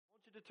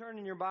to turn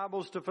in your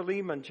Bibles to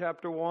Philemon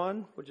chapter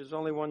 1, which is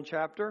only one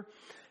chapter.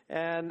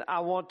 And I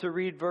want to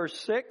read verse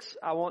 6.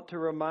 I want to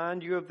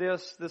remind you of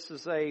this. This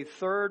is a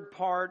third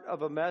part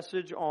of a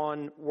message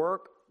on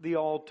work the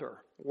altar.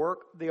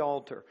 Work the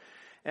altar.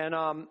 And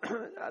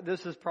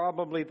this is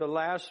probably the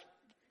last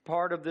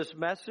part of this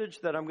message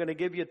that I'm going to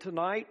give you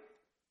tonight.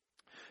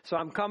 So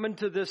I'm coming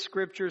to this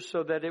scripture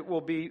so that it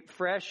will be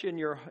fresh in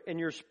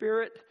your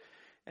spirit.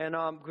 And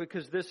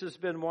because this has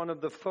been one of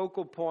the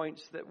focal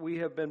points that we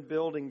have been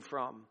building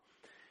from.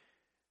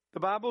 The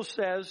Bible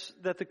says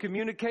that the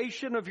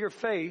communication of your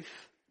faith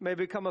may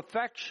become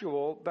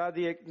effectual by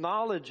the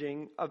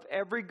acknowledging of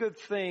every good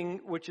thing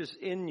which is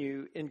in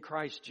you in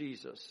Christ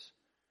Jesus.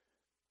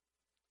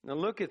 Now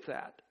look at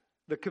that.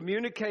 The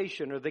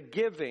communication or the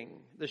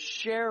giving, the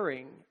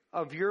sharing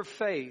of your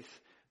faith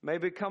may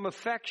become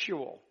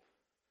effectual,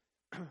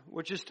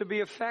 which is to be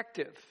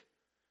effective,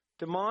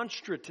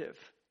 demonstrative,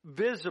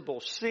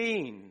 visible,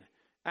 seen,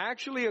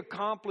 actually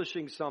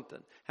accomplishing something.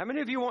 How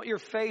many of you want your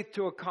faith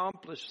to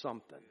accomplish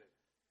something?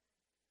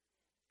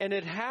 And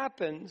it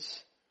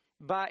happens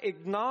by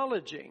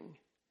acknowledging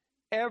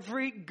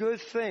every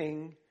good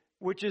thing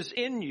which is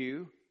in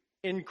you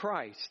in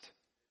Christ.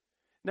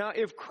 Now,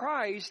 if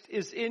Christ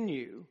is in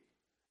you,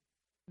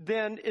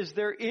 then is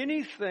there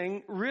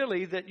anything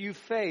really that you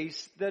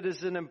face that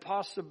is an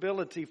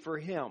impossibility for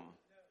Him?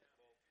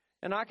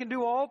 And I can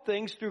do all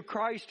things through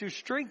Christ who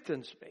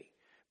strengthens me.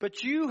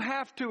 But you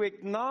have to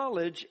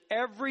acknowledge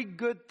every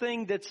good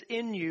thing that's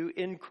in you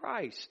in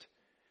Christ.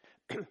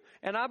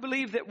 And I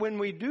believe that when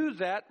we do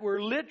that, we're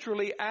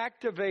literally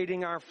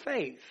activating our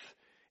faith.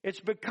 It's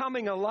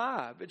becoming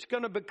alive. It's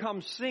going to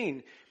become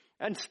seen.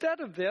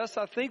 Instead of this,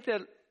 I think that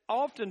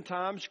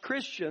oftentimes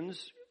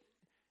Christians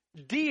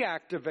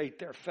deactivate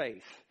their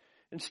faith.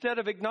 Instead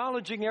of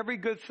acknowledging every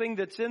good thing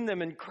that's in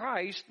them in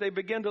Christ, they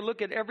begin to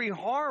look at every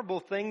horrible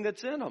thing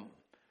that's in them.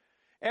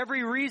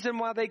 Every reason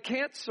why they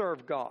can't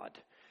serve God.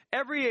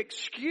 Every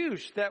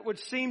excuse that would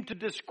seem to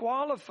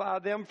disqualify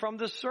them from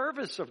the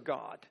service of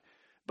God.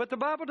 But the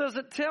Bible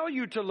doesn't tell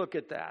you to look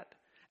at that.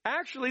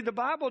 Actually, the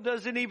Bible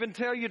doesn't even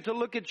tell you to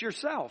look at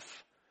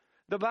yourself.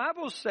 The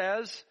Bible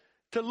says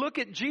to look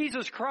at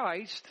Jesus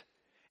Christ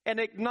and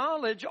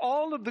acknowledge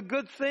all of the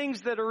good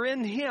things that are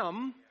in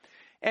Him,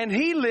 and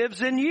He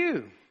lives in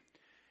you.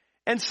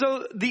 And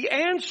so the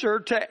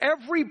answer to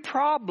every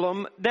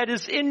problem that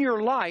is in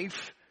your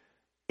life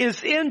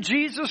is in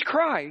Jesus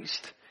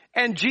Christ.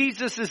 And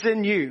Jesus is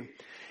in you.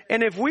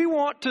 And if we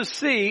want to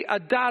see a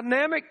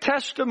dynamic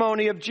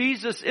testimony of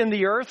Jesus in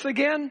the earth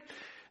again,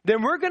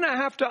 then we're going to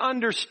have to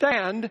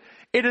understand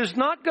it is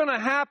not going to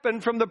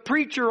happen from the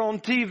preacher on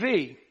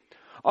TV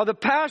or the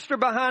pastor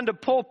behind a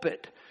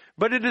pulpit,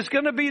 but it is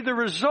going to be the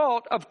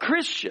result of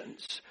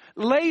Christians,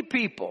 lay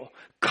people,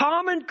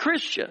 common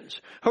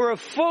Christians who are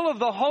full of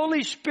the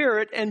Holy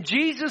Spirit, and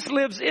Jesus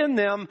lives in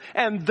them,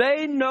 and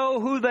they know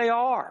who they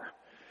are.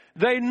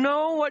 They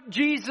know what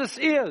Jesus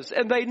is,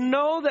 and they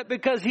know that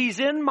because He's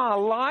in my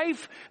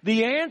life,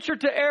 the answer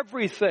to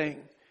everything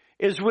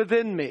is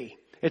within me.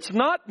 It's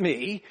not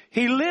me.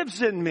 He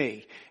lives in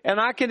me. And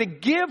I can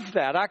give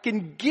that. I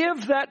can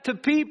give that to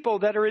people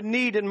that are in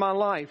need in my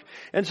life.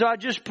 And so I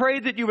just pray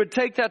that you would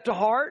take that to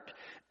heart,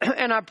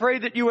 and I pray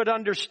that you would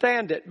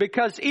understand it.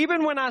 Because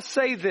even when I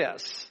say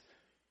this,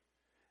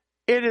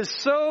 it is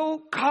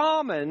so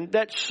common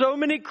that so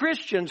many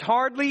Christians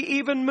hardly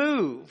even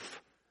move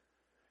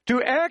to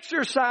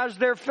exercise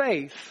their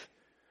faith,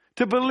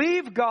 to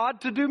believe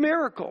God to do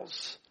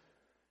miracles.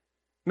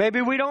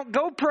 Maybe we don't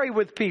go pray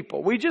with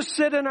people. We just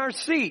sit in our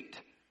seat.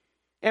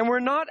 And we're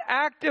not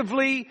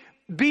actively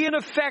being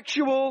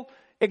effectual,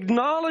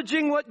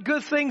 acknowledging what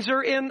good things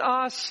are in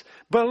us,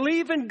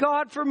 believing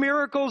God for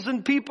miracles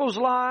in people's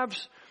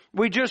lives.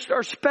 We just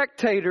are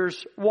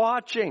spectators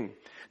watching.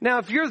 Now,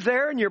 if you're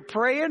there and you're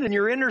praying and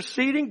you're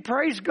interceding,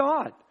 praise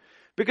God.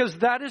 Because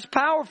that is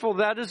powerful.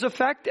 That is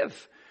effective.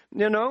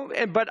 You know,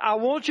 but I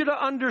want you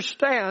to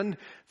understand,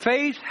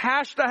 faith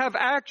has to have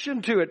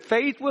action to it.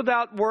 Faith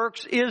without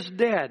works is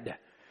dead.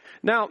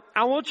 Now,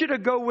 I want you to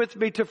go with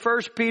me to 1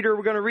 Peter.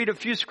 We're going to read a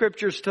few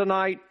scriptures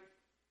tonight.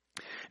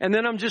 And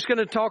then I'm just going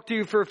to talk to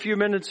you for a few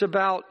minutes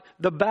about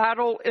the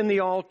battle in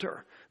the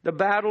altar. The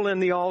battle in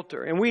the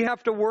altar. And we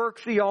have to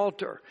work the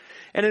altar.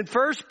 And in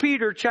 1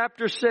 Peter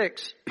chapter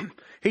 6,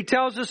 he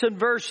tells us in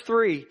verse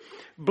 3,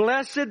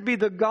 "Blessed be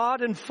the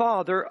God and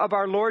Father of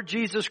our Lord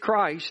Jesus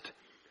Christ,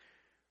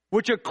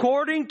 which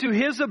according to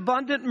His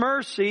abundant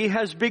mercy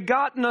has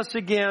begotten us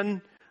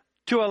again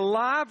to a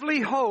lively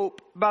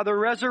hope by the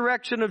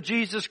resurrection of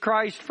Jesus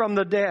Christ from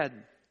the dead,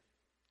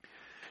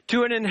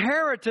 to an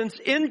inheritance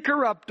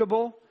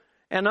incorruptible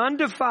and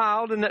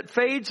undefiled and that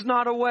fades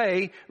not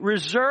away,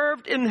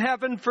 reserved in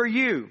heaven for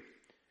you.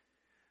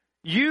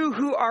 You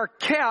who are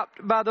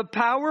kept by the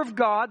power of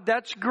God,"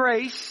 that's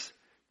grace,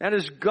 that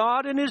is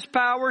God in His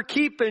power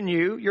keeping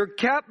you. You're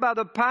kept by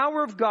the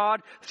power of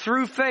God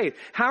through faith.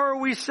 How are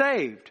we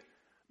saved?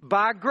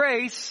 By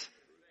grace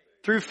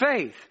through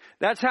faith.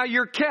 That's how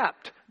you're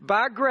kept.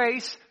 By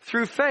grace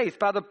through faith.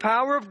 By the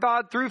power of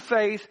God through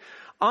faith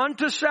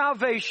unto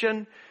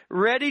salvation,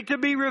 ready to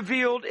be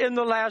revealed in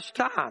the last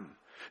time.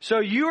 So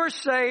you are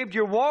saved,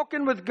 you're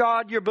walking with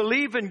God, you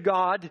believe in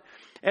God,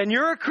 and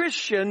you're a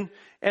Christian,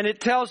 and it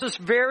tells us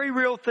very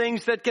real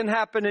things that can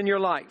happen in your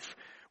life.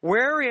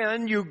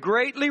 Wherein you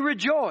greatly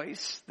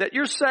rejoice that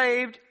you're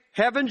saved,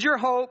 heaven's your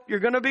hope, you're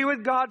going to be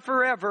with God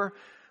forever,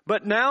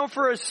 but now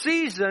for a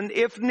season,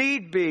 if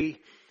need be,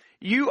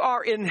 you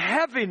are in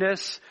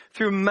heaviness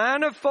through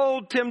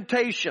manifold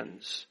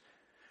temptations,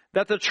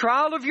 that the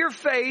trial of your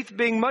faith,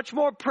 being much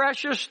more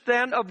precious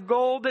than of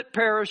gold that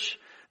perish,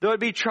 though it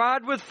be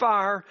tried with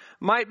fire,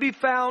 might be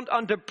found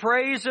unto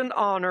praise and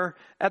honor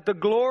at the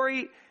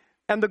glory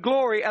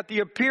at the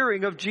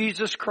appearing of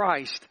Jesus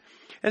Christ.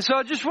 And so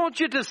I just want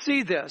you to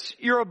see this.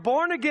 You're a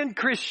born again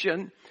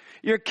Christian.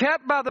 You're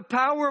kept by the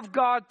power of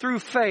God through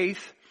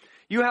faith.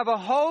 You have a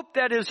hope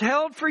that is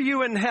held for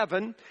you in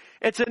heaven.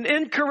 It's an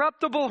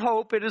incorruptible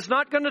hope. It is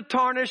not going to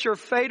tarnish or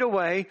fade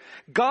away.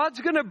 God's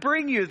going to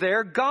bring you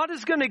there. God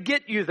is going to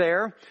get you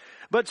there.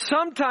 But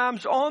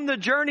sometimes on the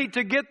journey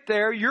to get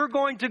there, you're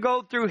going to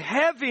go through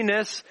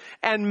heaviness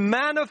and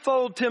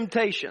manifold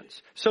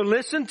temptations. So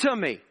listen to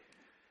me.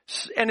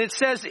 And it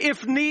says,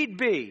 if need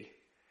be.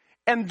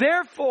 And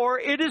therefore,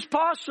 it is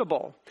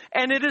possible,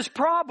 and it is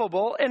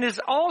probable, and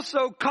is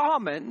also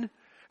common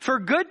for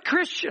good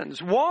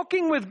Christians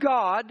walking with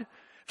God,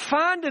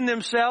 finding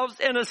themselves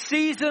in a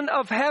season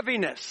of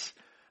heaviness.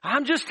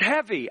 I'm just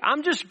heavy.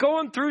 I'm just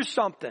going through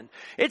something.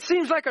 It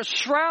seems like a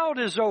shroud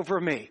is over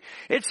me.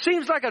 It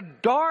seems like a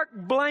dark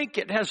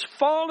blanket has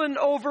fallen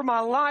over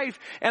my life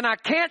and I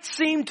can't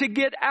seem to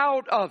get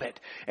out of it.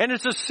 And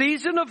it's a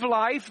season of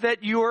life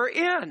that you are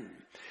in.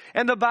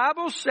 And the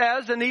Bible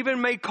says, and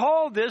even may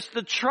call this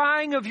the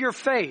trying of your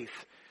faith.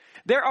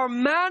 There are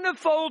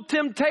manifold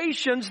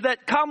temptations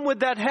that come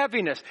with that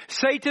heaviness.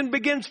 Satan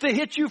begins to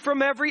hit you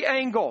from every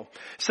angle.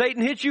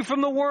 Satan hits you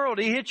from the world.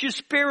 He hits you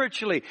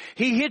spiritually.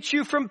 He hits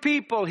you from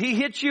people. He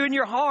hits you in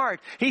your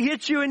heart. He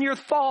hits you in your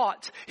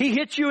thoughts. He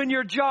hits you in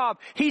your job.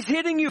 He's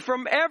hitting you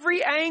from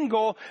every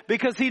angle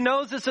because he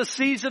knows it's a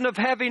season of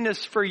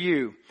heaviness for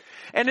you.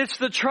 And it's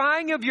the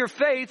trying of your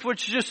faith,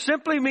 which just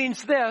simply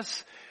means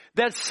this,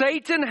 that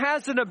Satan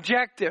has an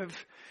objective,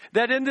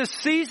 that in this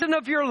season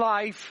of your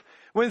life,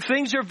 when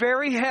things are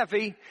very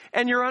heavy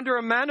and you're under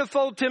a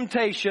manifold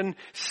temptation,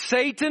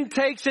 Satan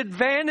takes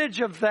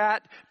advantage of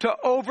that to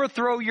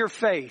overthrow your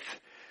faith.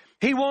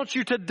 He wants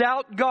you to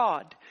doubt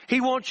God. He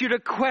wants you to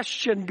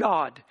question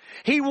God.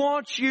 He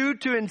wants you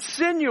to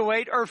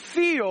insinuate or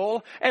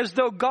feel as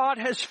though God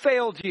has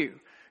failed you.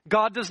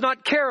 God does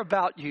not care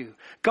about you.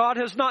 God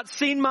has not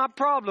seen my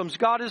problems.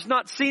 God has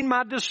not seen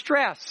my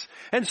distress.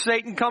 And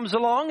Satan comes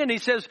along and he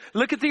says,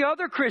 look at the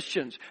other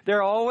Christians.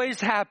 They're always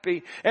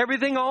happy.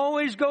 Everything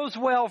always goes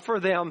well for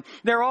them.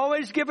 They're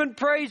always giving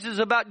praises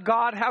about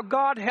God, how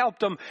God helped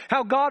them,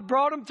 how God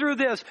brought them through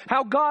this,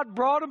 how God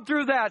brought them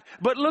through that.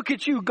 But look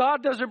at you.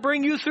 God doesn't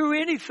bring you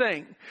through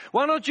anything.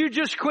 Why don't you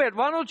just quit?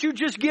 Why don't you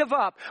just give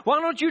up?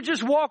 Why don't you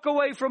just walk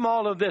away from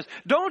all of this?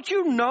 Don't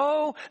you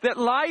know that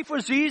life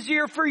was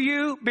easier for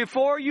you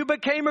before you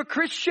became a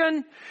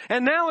Christian?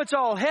 And now it's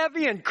all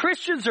heavy and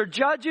Christians are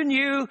judging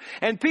you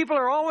and people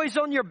are always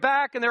on your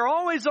back and they're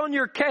always on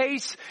your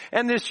case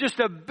and there's just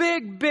a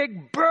big,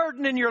 big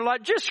burden in your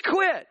life. Just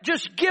quit.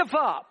 Just give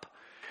up.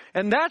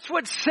 And that's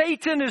what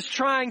Satan is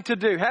trying to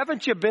do.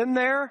 Haven't you been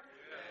there?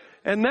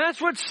 And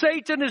that's what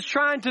Satan is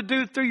trying to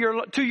do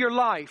to your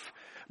life.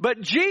 But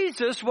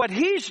Jesus, what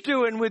He's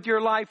doing with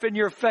your life and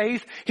your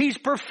faith, He's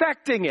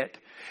perfecting it.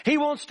 He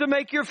wants to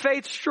make your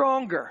faith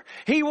stronger.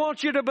 He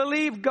wants you to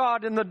believe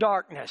God in the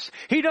darkness.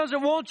 He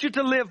doesn't want you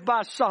to live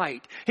by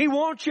sight. He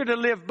wants you to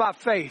live by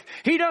faith.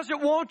 He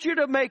doesn't want you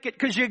to make it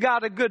because you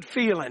got a good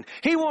feeling.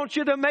 He wants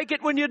you to make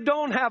it when you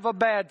don't have a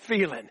bad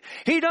feeling.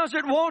 He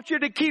doesn't want you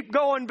to keep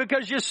going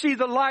because you see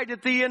the light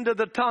at the end of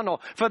the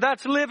tunnel, for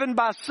that's living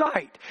by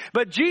sight.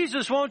 But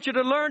Jesus wants you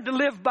to learn to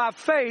live by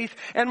faith.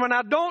 And when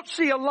I don't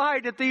see a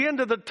light at the end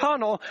of the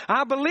tunnel,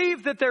 I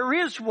believe that there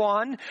is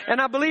one,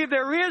 and I believe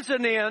there is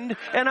an end,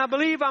 and I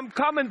believe I'm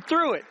coming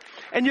through it.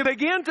 And you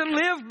begin to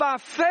live by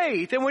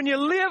faith. And when you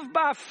live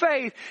by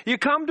faith, you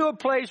come to a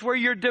place where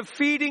you're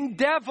defeating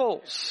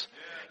devils.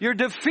 You're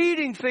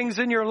defeating things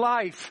in your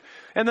life.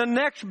 And the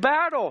next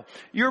battle,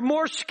 you're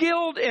more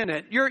skilled in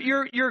it.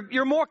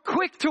 You're more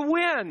quick to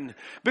win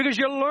because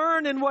you're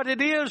learning what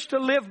it is to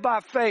live by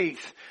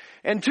faith.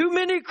 And too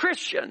many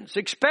Christians,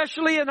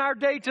 especially in our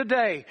day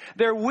today,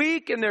 they're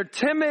weak and they're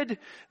timid,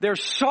 they're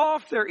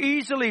soft, they're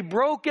easily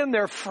broken,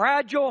 they're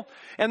fragile,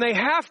 and they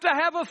have to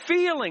have a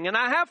feeling, and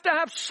I have to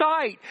have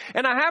sight,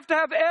 and I have to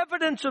have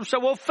evidence of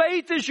so. Well,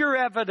 faith is your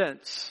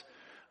evidence.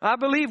 I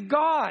believe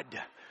God.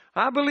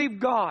 I believe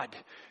God.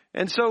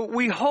 And so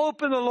we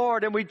hope in the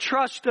Lord and we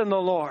trust in the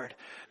Lord.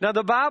 Now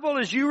the Bible,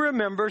 as you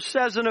remember,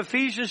 says in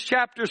Ephesians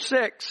chapter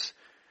 6,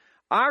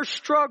 our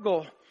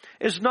struggle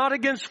is not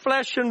against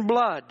flesh and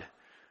blood,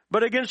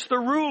 but against the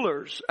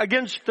rulers,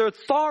 against the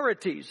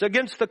authorities,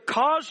 against the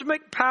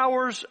cosmic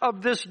powers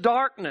of this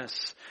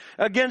darkness,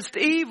 against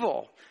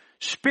evil,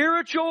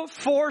 spiritual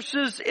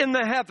forces in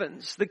the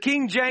heavens. The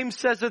King James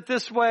says it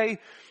this way,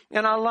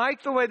 And I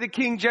like the way the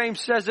King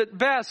James says it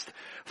best,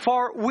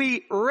 for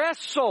we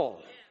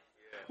wrestle.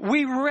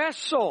 We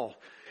wrestle.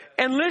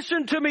 And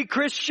listen to me,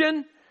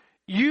 Christian.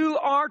 You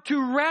are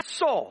to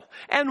wrestle.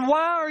 And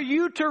why are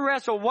you to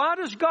wrestle? Why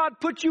does God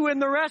put you in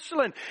the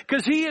wrestling?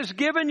 Because He has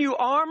given you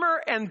armor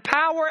and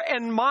power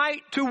and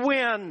might to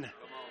win.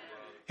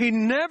 He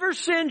never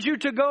sends you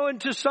to go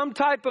into some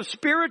type of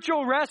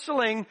spiritual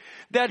wrestling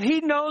that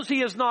He knows He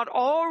has not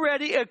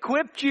already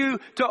equipped you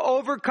to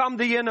overcome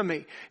the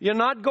enemy. You're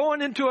not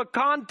going into a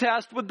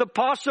contest with the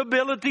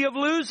possibility of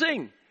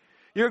losing.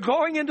 You're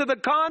going into the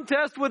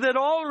contest with it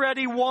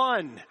already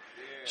won.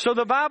 So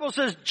the Bible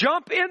says,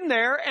 jump in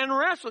there and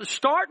wrestle.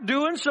 Start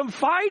doing some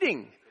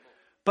fighting,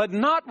 but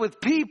not with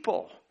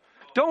people.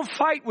 Don't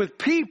fight with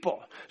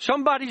people.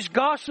 Somebody's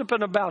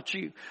gossiping about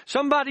you.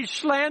 Somebody's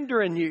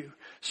slandering you.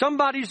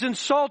 Somebody's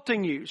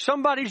insulting you.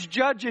 Somebody's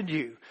judging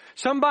you.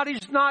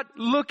 Somebody's not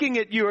looking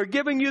at you or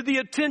giving you the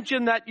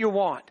attention that you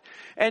want.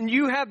 And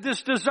you have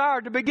this desire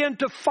to begin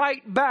to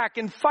fight back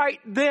and fight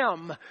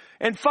them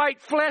and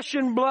fight flesh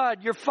and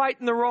blood. You're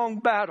fighting the wrong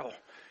battle.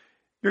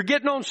 You're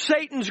getting on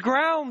Satan's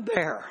ground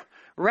there.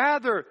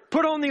 Rather,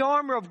 put on the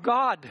armor of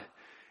God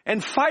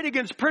and fight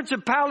against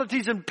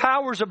principalities and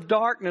powers of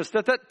darkness.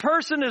 That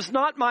person is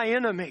not my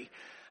enemy.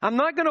 I'm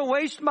not going to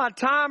waste my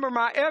time or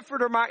my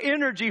effort or my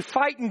energy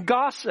fighting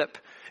gossip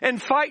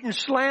and fighting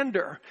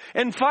slander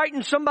and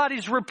fighting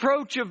somebody's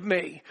reproach of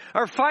me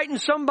or fighting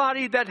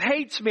somebody that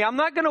hates me. I'm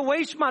not going to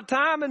waste my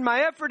time and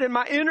my effort and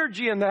my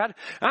energy in that.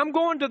 I'm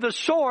going to the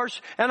source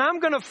and I'm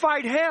going to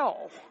fight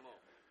hell.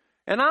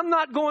 And I'm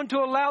not going to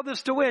allow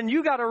this to win.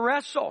 You got to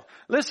wrestle.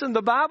 Listen,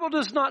 the Bible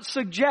does not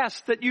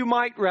suggest that you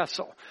might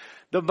wrestle.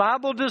 The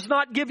Bible does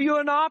not give you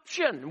an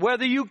option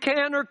whether you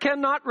can or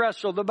cannot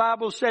wrestle. The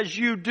Bible says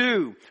you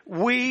do.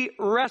 We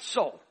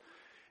wrestle.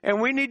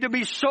 And we need to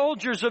be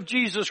soldiers of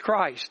Jesus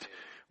Christ.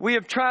 We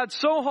have tried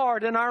so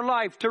hard in our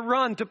life to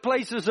run to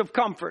places of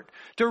comfort,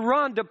 to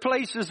run to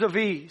places of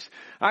ease.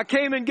 I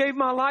came and gave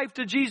my life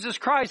to Jesus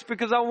Christ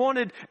because I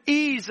wanted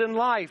ease in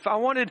life. I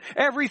wanted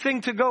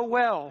everything to go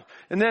well.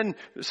 And then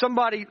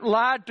somebody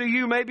lied to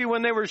you maybe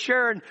when they were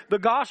sharing the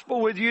gospel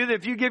with you that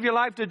if you give your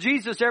life to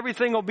Jesus,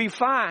 everything will be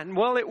fine.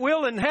 Well, it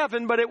will in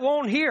heaven, but it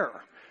won't here.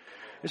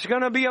 It's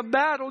going to be a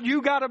battle.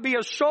 You got to be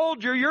a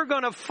soldier. You're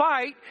going to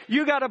fight.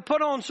 You got to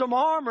put on some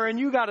armor and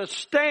you got to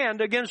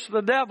stand against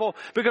the devil,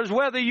 because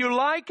whether you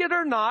like it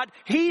or not,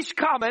 he's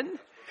coming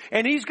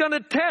and he's going to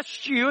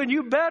test you, and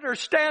you better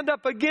stand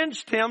up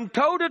against him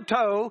toe to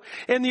toe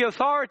in the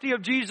authority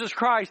of Jesus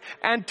Christ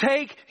and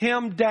take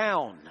him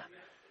down.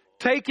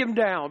 Take him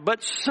down.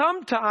 But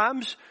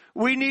sometimes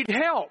we need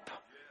help.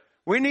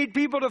 We need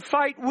people to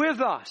fight with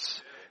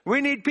us.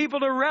 We need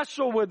people to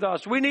wrestle with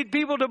us. We need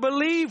people to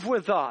believe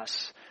with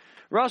us.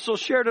 Russell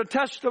shared a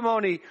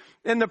testimony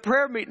in the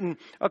prayer meeting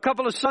a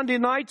couple of Sunday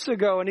nights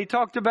ago, and he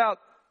talked about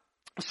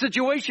a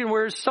situation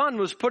where his son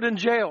was put in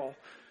jail.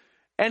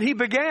 And he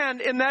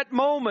began in that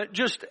moment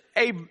just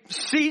a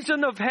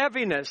season of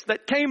heaviness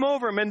that came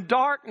over him in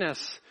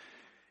darkness.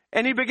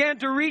 And he began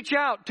to reach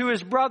out to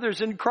his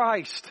brothers in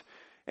Christ.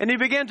 And he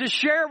began to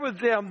share with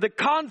them the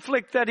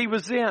conflict that he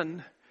was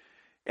in.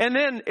 And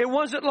then it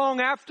wasn't long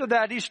after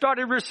that he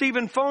started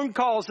receiving phone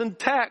calls and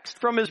texts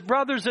from his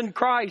brothers in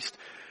Christ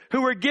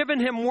who were giving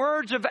him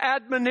words of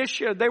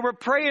admonition. They were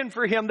praying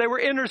for him. They were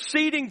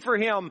interceding for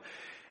him.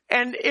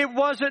 And it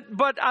wasn't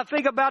but I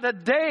think about a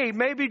day,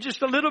 maybe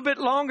just a little bit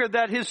longer,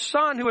 that his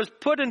son, who was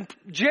put in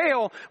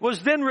jail,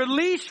 was then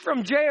released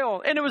from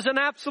jail. And it was an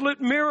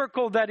absolute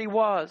miracle that he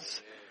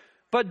was.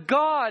 But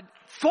God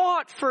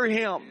fought for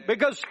him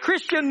because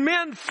Christian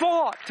men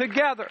fought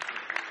together.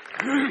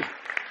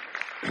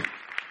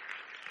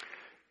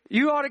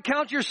 You ought to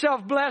count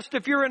yourself blessed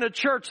if you're in a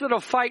church that'll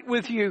fight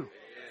with you.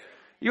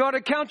 You ought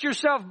to count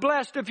yourself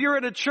blessed if you're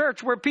in a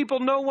church where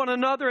people know one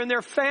another and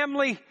their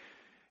family,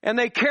 and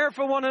they care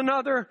for one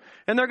another,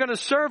 and they're going to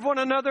serve one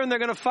another, and they're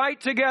going to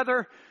fight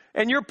together,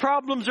 and your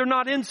problems are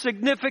not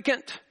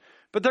insignificant,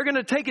 but they're going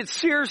to take it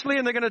seriously,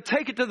 and they're going to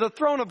take it to the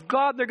throne of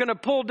God. They're going to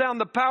pull down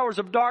the powers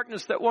of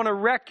darkness that want to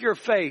wreck your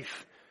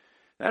faith.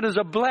 That is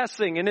a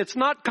blessing, and it's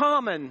not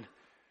common,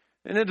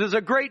 and it is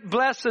a great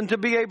blessing to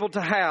be able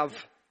to have.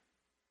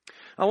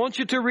 I want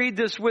you to read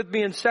this with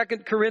me in 2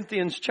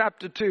 Corinthians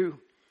chapter 2.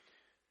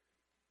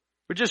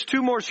 With just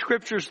two more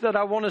scriptures that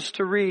I want us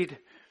to read.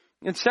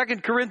 In 2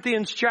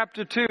 Corinthians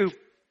chapter 2,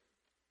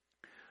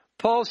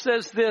 Paul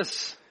says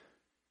this.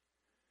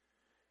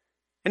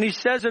 And he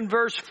says in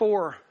verse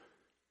 4,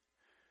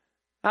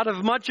 out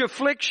of much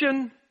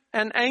affliction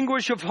and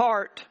anguish of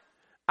heart,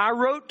 I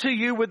wrote to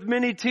you with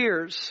many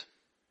tears.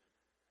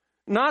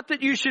 Not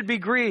that you should be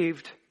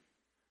grieved,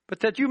 but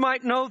that you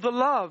might know the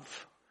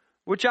love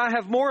which I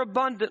have more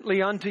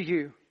abundantly unto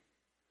you.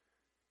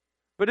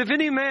 But if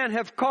any man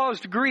have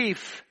caused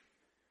grief,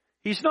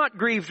 he's not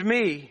grieved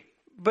me,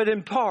 but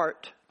in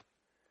part,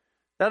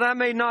 that I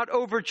may not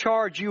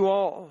overcharge you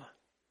all.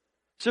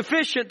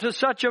 Sufficient to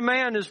such a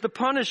man is the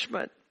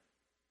punishment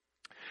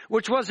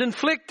which was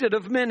inflicted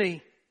of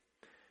many.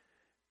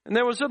 And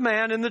there was a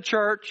man in the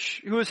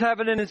church who was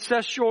having an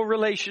incestual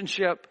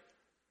relationship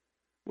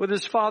with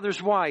his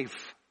father's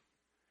wife.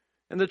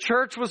 And the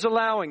church was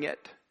allowing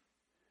it.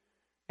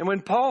 And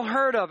when Paul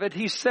heard of it,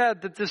 he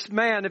said that this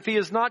man, if he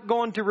is not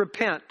going to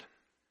repent,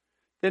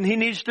 then he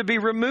needs to be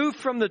removed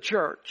from the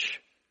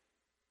church.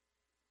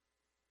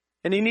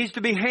 And he needs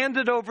to be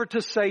handed over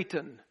to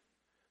Satan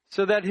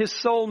so that his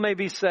soul may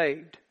be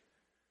saved.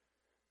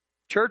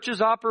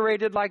 Churches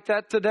operated like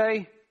that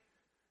today,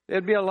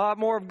 there'd be a lot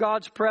more of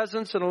God's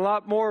presence and a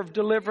lot more of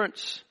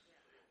deliverance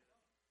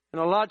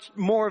and a lot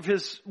more of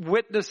His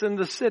witness in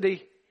the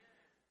city.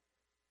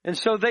 And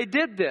so they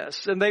did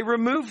this, and they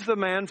removed the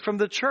man from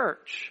the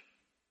church.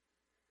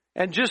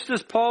 And just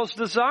as Paul's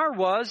desire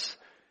was,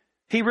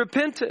 he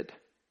repented.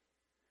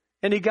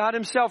 And he got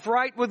himself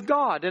right with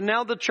God. And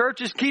now the church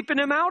is keeping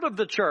him out of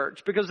the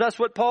church because that's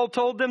what Paul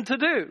told them to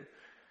do.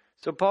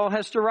 So Paul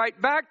has to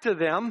write back to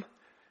them and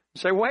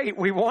say, wait,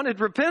 we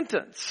wanted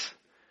repentance.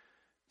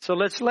 So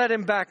let's let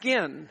him back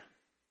in.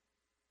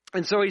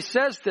 And so he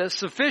says this,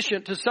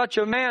 sufficient to such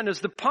a man is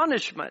the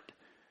punishment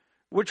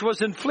which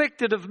was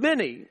inflicted of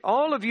many.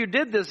 All of you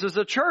did this as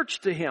a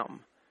church to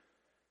him.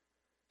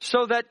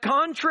 So that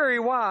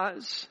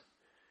contrariwise,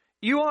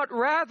 you ought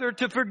rather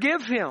to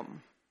forgive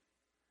him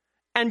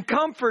and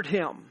comfort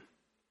him,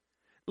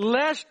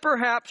 lest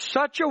perhaps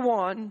such a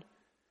one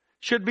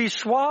should be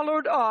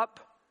swallowed up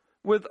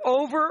with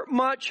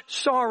overmuch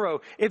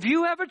sorrow. If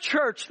you have a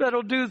church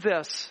that'll do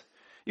this,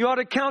 you ought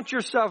to count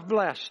yourself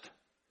blessed.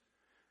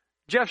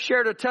 Jeff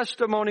shared a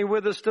testimony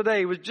with us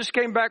today. He just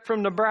came back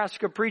from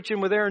Nebraska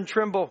preaching with Aaron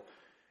Trimble.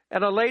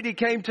 And a lady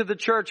came to the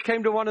church,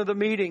 came to one of the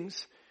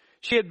meetings.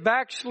 She had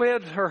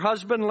backslid. Her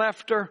husband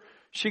left her.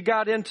 She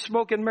got in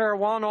smoking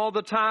marijuana all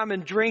the time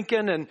and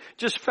drinking and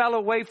just fell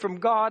away from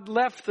God,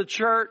 left the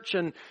church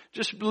and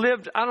just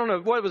lived,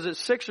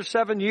 6 or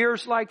 7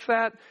 years like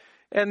that.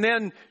 And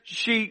then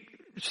she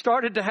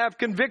started to have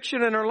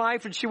conviction in her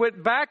life, and she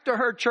went back to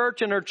her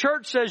church, and her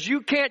church says,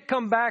 you can't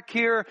come back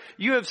here.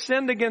 You have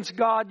sinned against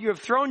God. You have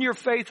thrown your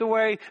faith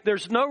away.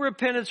 There's no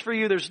repentance for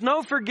you. There's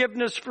no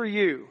forgiveness for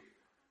you.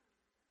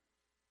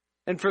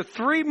 And for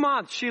 3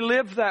 months, she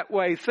lived that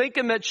way,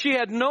 thinking that she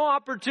had no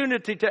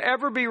opportunity to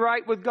ever be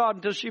right with God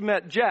until she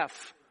met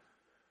Jeff.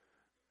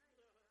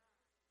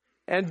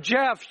 And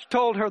Jeff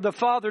told her the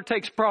Father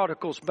takes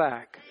prodigals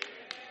back.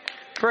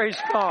 Praise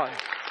God.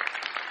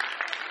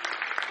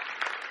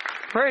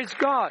 Praise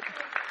God.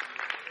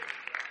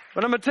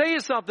 But I'm going to tell you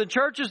something.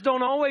 Churches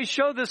don't always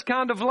show this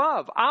kind of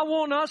love. I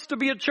want us to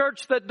be a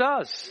church that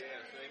does. Yes,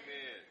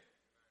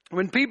 amen.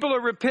 When people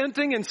are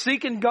repenting and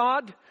seeking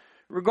God,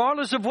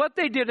 regardless of what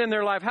they did in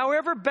their life,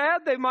 however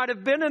bad they might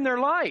have been in their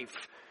life,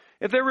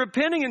 if they're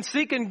repenting and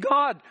seeking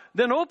God,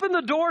 then open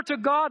the door to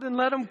God and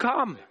let them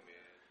come.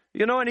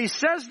 You know, and he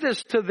says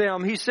this to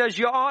them. He says,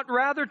 you ought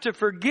rather to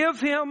forgive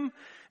him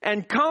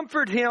and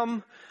comfort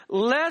him,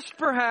 lest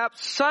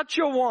perhaps such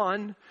a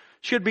one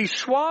should be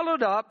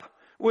swallowed up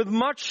with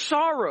much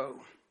sorrow.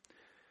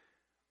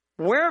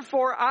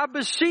 Wherefore I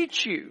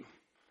beseech you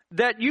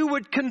that you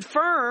would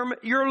confirm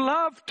your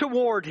love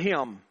toward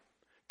him.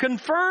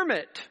 Confirm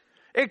it.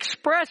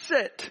 Express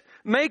it.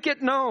 Make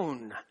it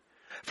known.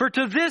 For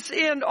to this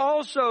end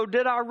also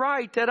did I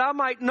write, that I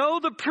might know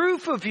the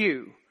proof of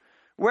you,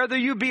 whether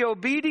you be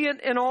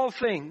obedient in all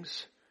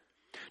things.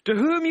 To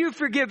whom you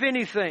forgive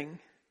anything,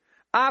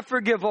 I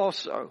forgive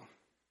also.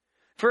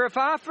 For if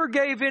I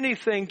forgave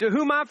anything, to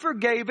whom I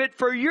forgave it,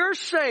 for your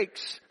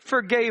sakes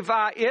forgave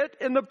I it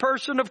in the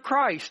person of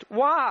Christ.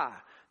 Why?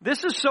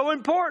 This is so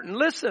important.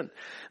 Listen,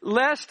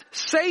 lest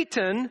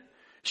Satan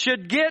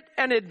should get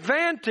an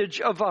advantage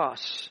of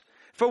us.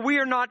 For we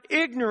are not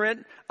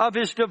ignorant of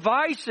his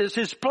devices,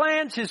 his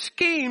plans, his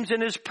schemes,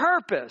 and his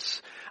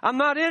purpose. I'm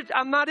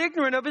not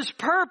ignorant of his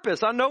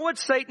purpose. I know what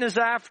Satan is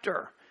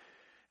after.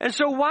 And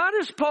so why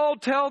does Paul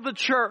tell the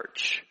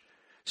church?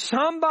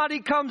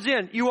 Somebody comes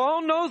in. You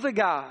all know the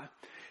guy.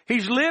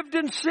 He's lived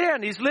in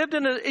sin. He's lived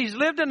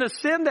in a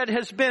sin that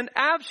has been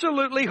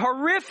absolutely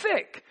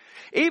horrific.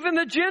 Even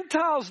the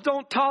Gentiles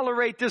don't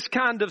tolerate this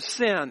kind of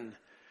sin.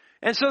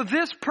 And so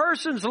this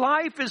person's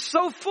life is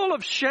so full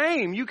of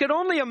shame. You can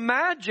only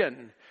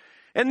imagine.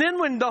 And then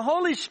when the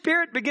Holy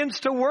Spirit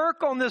begins to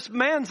work on this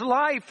man's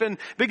life and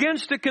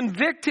begins to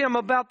convict him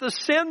about the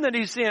sin that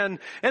he's in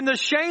and the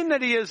shame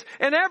that he is,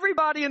 and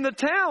everybody in the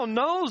town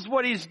knows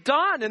what he's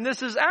done, and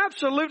this is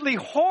absolutely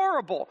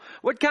horrible.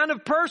 What kind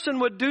of person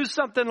would do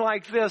something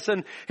like this?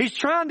 And he's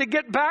trying to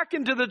get back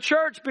into the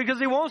church because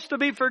he wants to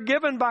be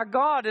forgiven by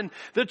God, and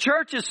the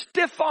church is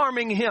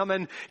stiff-arming him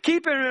and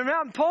keeping him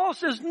out. And Paul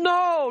says,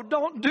 no,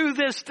 don't do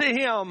this to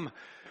him.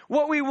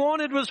 What we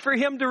wanted was for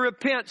him to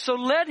repent. So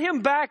let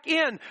him back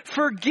in.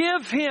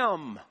 Forgive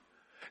him.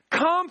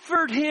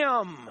 Comfort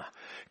him.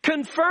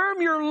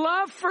 Confirm your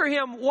love for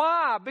him.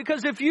 Why?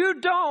 Because if you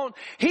don't,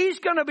 he's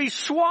going to be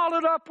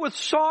swallowed up with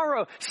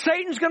sorrow.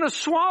 Satan's going to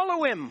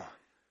swallow him.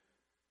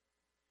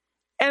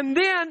 And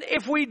then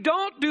if we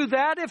don't do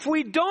that, if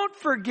we don't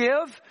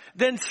forgive,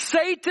 then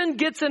Satan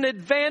gets an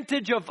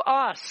advantage of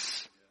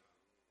us.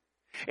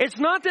 It's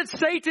not that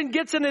Satan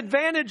gets an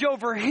advantage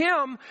over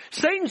him.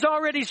 Satan's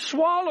already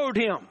swallowed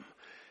him.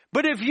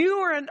 But if you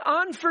are an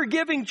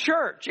unforgiving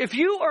church, if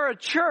you are a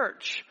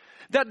church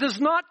that does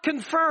not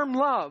confirm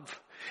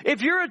love,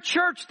 if you're a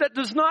church that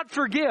does not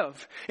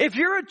forgive, if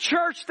you're a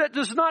church that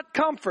does not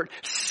comfort,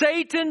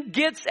 Satan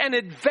gets an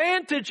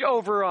advantage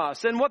over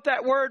us. And what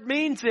that word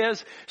means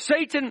is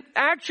Satan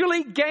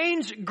actually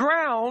gains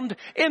ground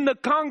in the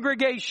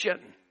congregation.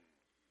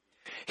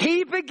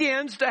 He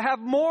begins to have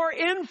more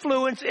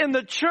influence in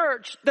the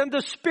church than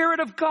the Spirit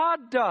of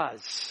God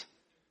does.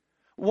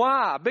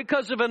 Why?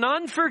 Because of an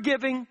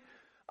unforgiving,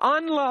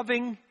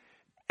 unloving,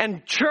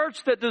 and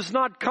church that does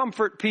not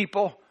comfort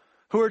people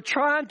who are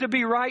trying to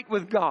be right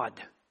with God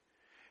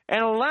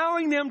and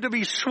allowing them to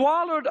be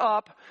swallowed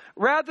up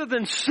rather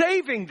than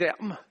saving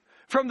them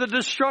from the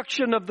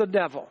destruction of the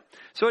devil.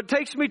 So it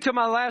takes me to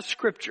my last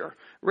scripture,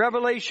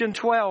 Revelation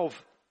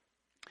 12.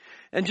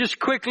 And just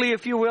quickly,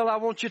 if you will, I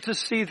want you to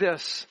see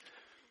this.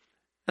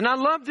 And I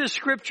love this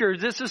scripture.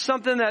 This is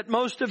something that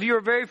most of you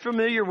are very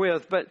familiar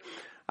with, but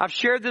I've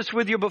shared this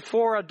with you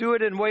before. I do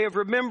it in way of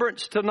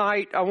remembrance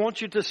tonight. I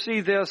want you to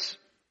see this.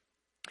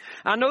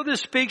 I know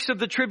this speaks of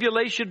the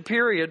tribulation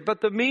period,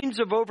 but the means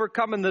of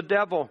overcoming the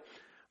devil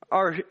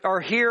are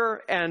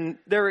here, and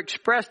they're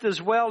expressed as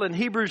well in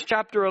Hebrews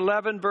chapter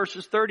 11,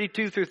 verses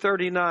 32 through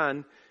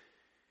 39.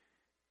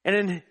 And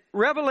in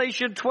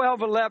Revelation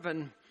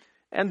 12:11,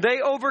 and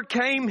they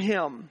overcame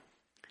him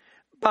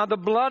by the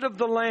blood of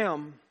the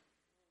Lamb,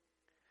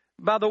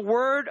 by the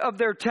word of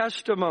their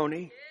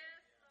testimony,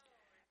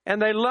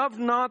 and they loved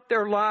not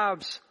their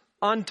lives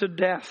unto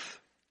death.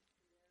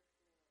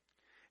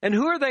 And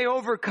who are they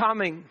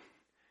overcoming?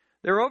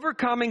 They're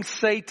overcoming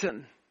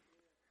Satan.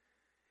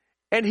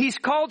 And he's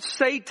called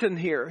Satan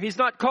here. He's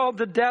not called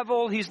the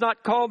devil. He's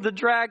not called the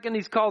dragon.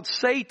 He's called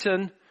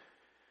Satan,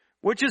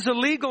 which is a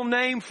legal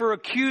name for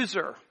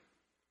accuser.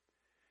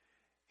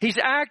 He's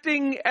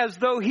acting as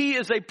though he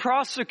is a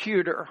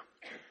prosecutor,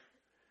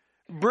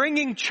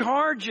 bringing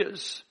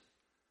charges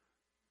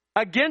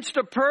against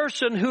a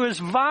person who has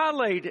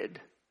violated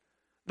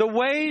the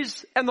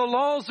ways and the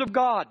laws of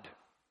God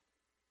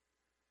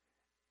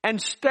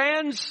and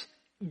stands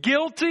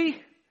guilty,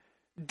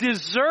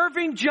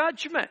 deserving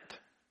judgment.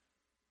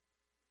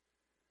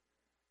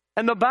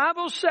 And the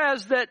Bible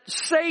says that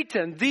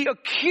Satan, the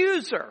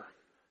accuser,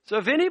 so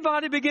if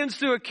anybody begins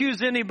to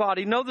accuse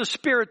anybody, know the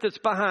spirit that's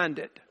behind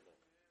it.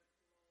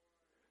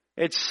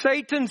 It's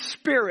Satan's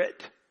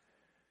spirit.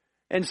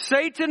 And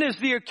Satan is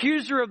the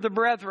accuser of the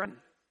brethren.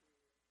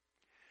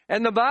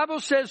 And the Bible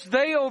says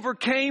they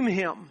overcame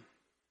him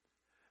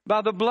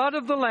by the blood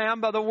of the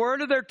Lamb, by the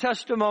word of their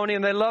testimony,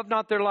 and they love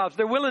not their lives.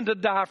 They're willing to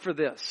die for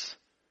this.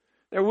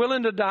 They're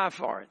willing to die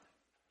for it.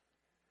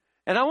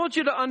 And I want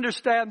you to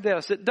understand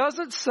this. It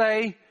doesn't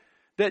say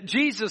that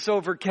Jesus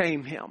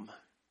overcame him.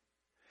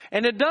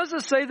 And it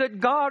doesn't say that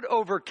God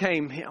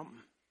overcame him.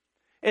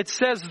 It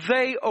says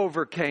they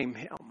overcame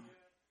him.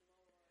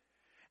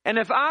 And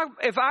if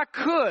I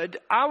could,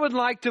 I would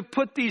like to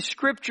put these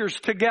scriptures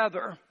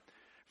together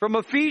from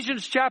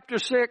Ephesians chapter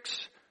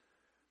 6,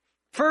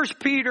 1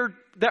 Peter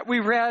that we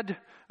read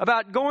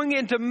about going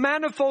into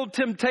manifold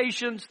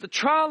temptations, the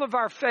trial of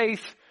our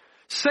faith,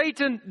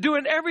 Satan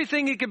doing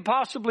everything he can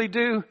possibly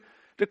do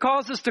to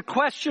cause us to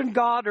question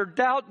God or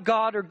doubt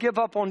God or give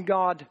up on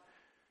God.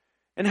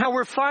 And how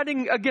we're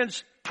fighting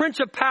against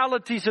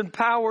principalities and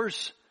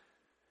powers.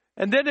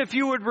 And then if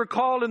you would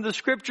recall in the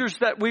scriptures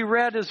that we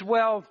read as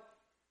well,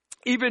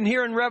 even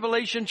here in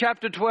Revelation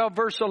chapter 12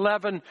 verse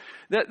 11,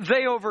 that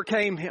they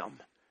overcame him.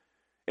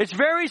 It's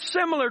very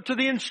similar to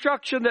the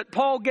instruction that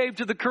Paul gave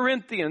to the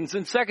Corinthians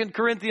in 2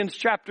 Corinthians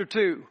chapter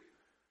 2.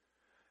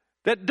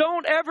 That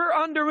don't ever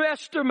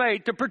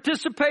underestimate the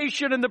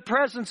participation in the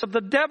presence of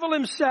the devil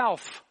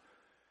himself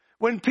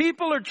when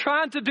people are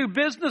trying to do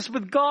business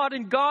with God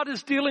and God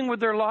is dealing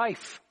with their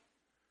life.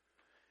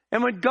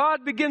 And when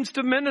God begins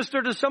to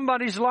minister to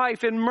somebody's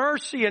life in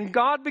mercy and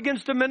God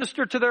begins to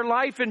minister to their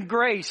life in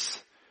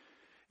grace,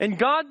 and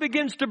God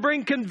begins to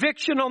bring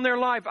conviction on their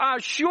life, I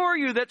assure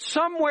you that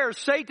somewhere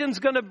Satan's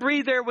going to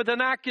be there with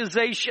an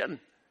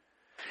accusation.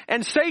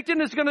 And Satan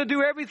is going to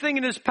do everything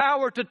in his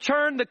power to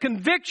turn the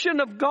conviction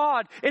of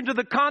God into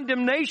the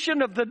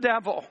condemnation of the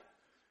devil.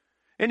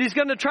 And he's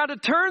going to try to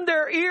turn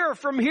their ear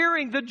from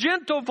hearing the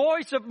gentle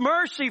voice of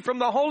mercy from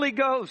the Holy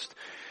Ghost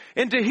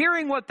into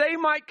hearing what they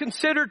might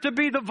consider to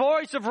be the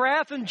voice of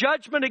wrath and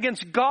judgment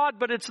against God,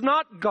 but it's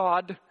not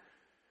God.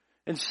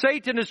 And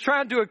Satan is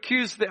trying to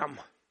accuse them.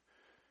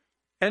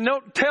 And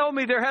don't tell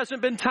me there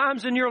hasn't been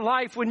times in your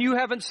life when you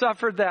haven't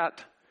suffered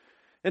that.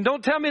 And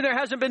don't tell me there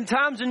hasn't been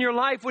times in your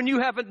life when you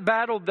haven't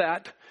battled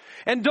that.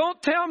 And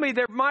don't tell me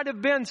there might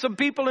have been some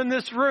people in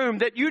this room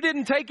that you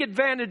didn't take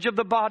advantage of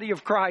the body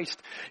of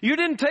Christ. You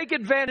didn't take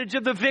advantage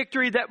of the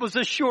victory that was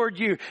assured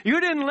you. You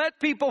didn't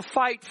let people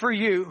fight for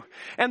you.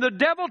 And the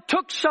devil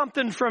took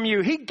something from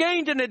you. He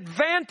gained an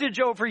advantage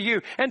over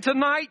you. And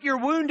tonight you're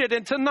wounded.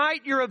 And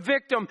tonight you're a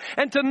victim.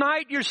 And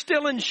tonight you're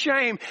still in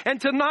shame.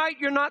 And tonight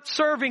you're not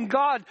serving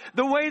God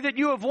the way that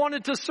you have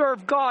wanted to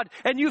serve God.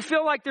 And you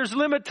feel like there's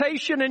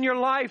limitation in your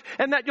life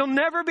and that you'll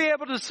never be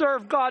able to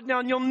serve God now.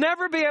 And you'll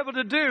never be able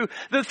to do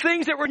the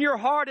things that were in your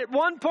heart at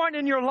one point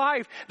in your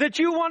life that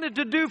you wanted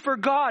to do for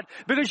God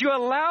because you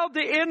allowed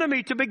the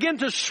enemy to begin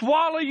to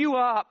swallow you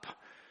up.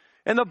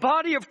 And the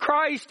body of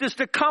Christ is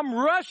to come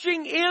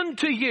rushing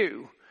into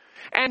you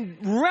and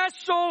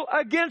wrestle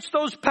against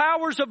those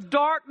powers of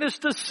darkness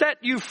to set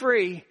you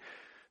free.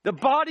 The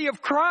body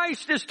of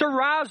Christ is to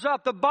rise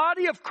up. The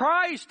body of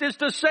Christ is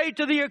to say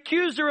to the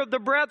accuser of the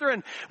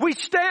brethren, we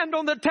stand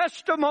on the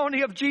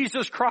testimony of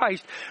Jesus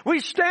Christ. We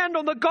stand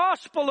on the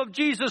gospel of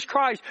Jesus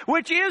Christ,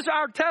 which is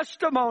our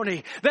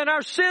testimony that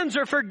our sins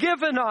are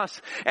forgiven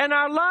us and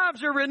our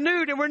lives are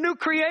renewed and we're new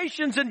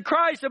creations in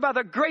Christ, and by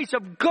the grace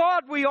of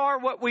God we are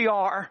what we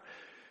are.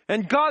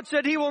 And God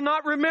said He will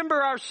not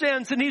remember our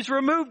sins, and He's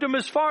removed them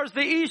as far as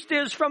the east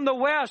is from the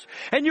west.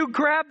 And you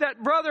grab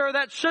that brother or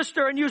that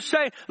sister and you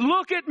say,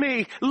 look at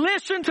me,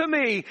 listen to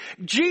me.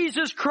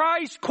 Jesus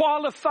Christ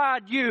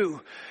qualified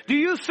you. Do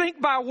you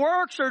think by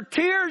works or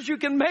tears you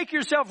can make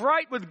yourself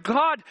right with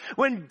God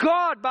when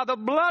God, by the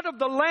blood of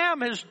the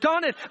Lamb, has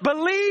done it?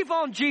 Believe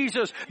on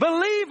Jesus.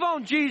 Believe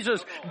on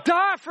Jesus.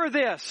 Die for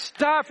this.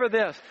 Die for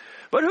this.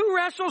 But who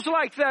wrestles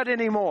like that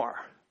anymore?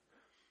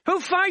 Who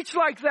fights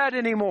like that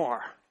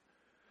anymore?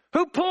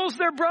 Who pulls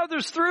their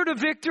brothers through to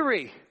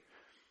victory?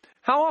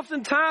 How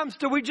oftentimes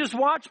do we just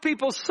watch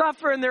people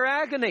suffer in their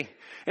agony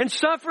and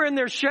suffer in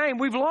their shame?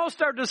 We've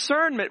lost our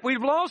discernment.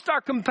 We've lost our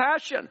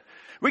compassion.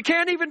 We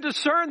can't even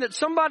discern that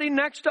somebody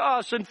next to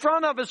us, in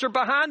front of us, or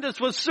behind us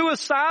was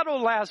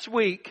suicidal last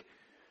week.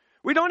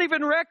 We don't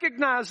even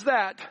recognize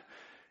that.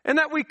 And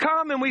that we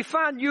come and we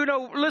find,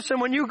 listen,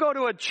 when you go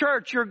to a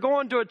church, you're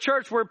going to a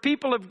church where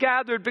people have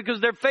gathered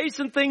because they're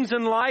facing things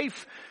in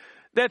life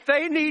that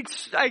they need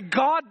a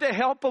God to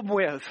help them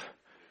with.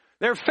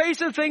 They're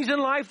facing things in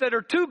life that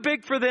are too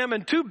big for them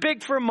and too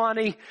big for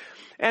money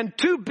and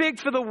too big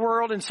for the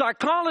world, and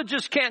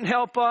psychologists can't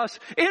help us.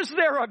 Is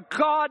there a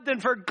God? Then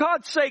for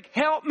God's sake,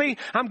 help me.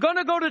 I'm going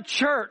to go to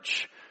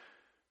church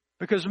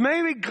because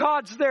maybe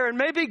God's there and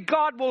maybe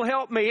God will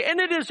help me. And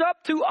it is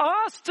up to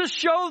us to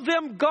show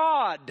them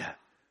God.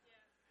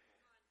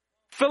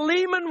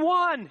 Philemon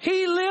 1,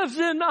 He lives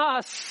in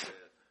us.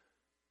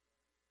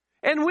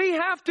 And we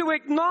have to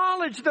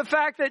acknowledge the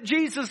fact that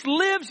Jesus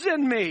lives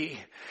in me.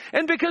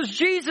 And because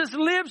Jesus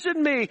lives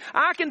in me,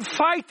 I can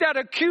fight that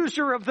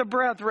accuser of the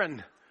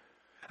brethren.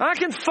 I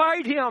can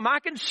fight him. I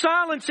can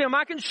silence him.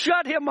 I can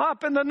shut him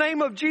up in the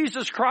name of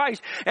Jesus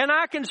Christ. And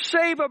I can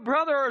save a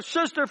brother or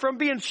sister from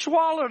being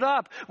swallowed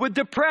up with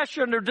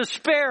depression or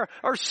despair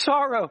or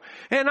sorrow.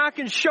 And I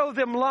can show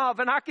them love,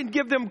 and I can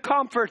give them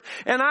comfort,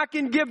 and I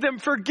can give them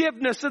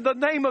forgiveness in the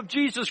name of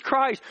Jesus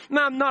Christ. And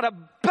I'm not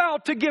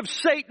about to give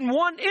Satan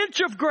 1 inch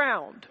of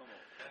ground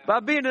by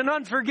being an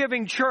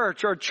unforgiving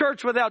church, or a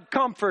church without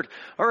comfort,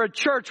 or a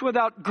church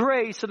without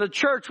grace, and a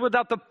church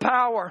without the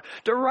power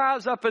to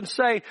rise up and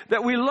say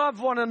that we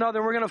love one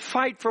another, we're going to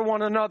fight for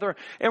one another,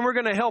 and we're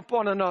going to help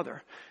one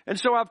another. And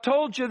so I've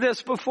told you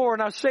this before,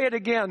 and I say it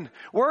again.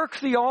 Work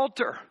the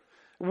altar.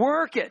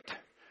 Work it.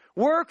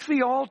 Work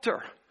the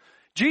altar.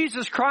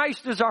 Jesus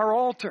Christ is our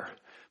altar.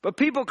 But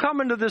people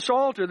come into this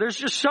altar, there's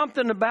just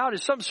something about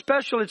it, something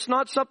special. It's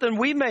not something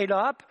we made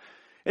up.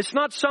 It's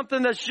not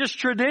something that's just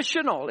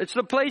traditional. It's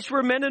the place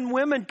where men and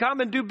women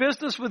come and do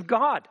business with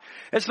God.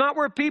 It's not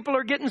where people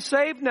are getting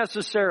saved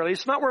necessarily.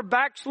 It's not where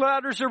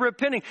backsliders are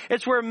repenting.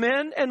 It's where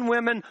men and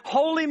women,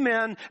 holy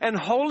men and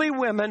holy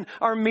women,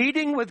 are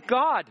meeting with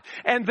God.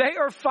 And they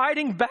are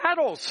fighting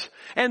battles.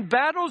 And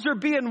battles are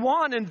being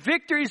won and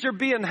victories are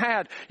being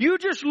had. You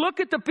just look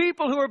at the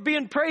people who are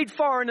being prayed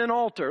for in an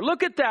altar.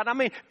 Look at that. I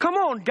mean, come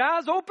on,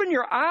 guys, open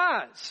your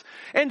eyes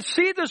and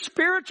see the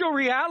spiritual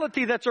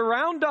reality that's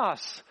around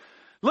us.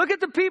 Look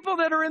at the people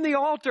that are in the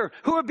altar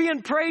who are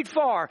being prayed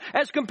for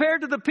as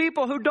compared to the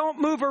people who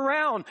don't move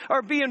around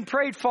are being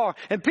prayed for.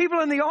 And people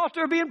in the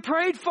altar are being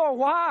prayed for.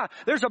 Why?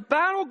 There's a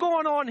battle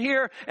going on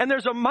here, and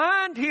there's a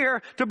mind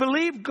here to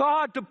believe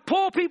God to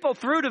pull people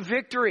through to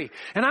victory.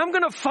 And I'm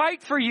going to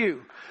fight for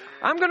you.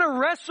 I'm going to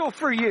wrestle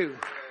for you.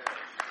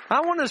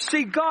 I want to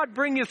see God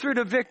bring you through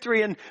to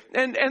victory. And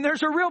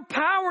there's a real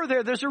power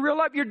there. There's a real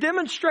life. You're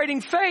demonstrating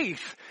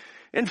faith.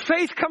 And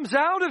faith comes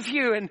out of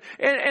you, and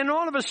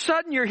all of a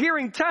sudden you're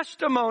hearing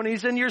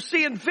testimonies and you're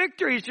seeing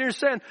victories, and you're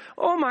saying,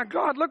 oh my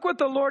God, look what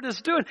the Lord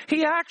is doing.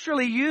 He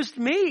actually used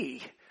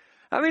me.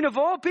 I mean, of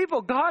all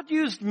people, God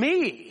used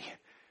me.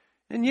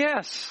 And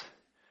yes,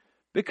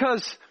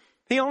 because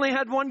He only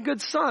had one good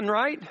son,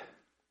 right?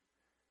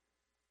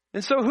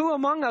 And so who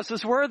among us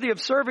is worthy of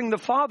serving the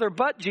Father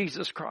but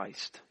Jesus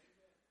Christ?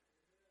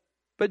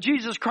 But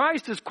Jesus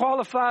Christ has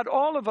qualified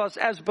all of us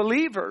as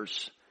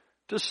believers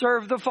to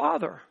serve the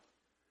Father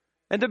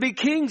and to be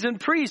kings and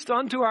priests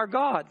unto our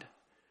God.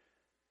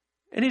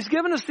 And He's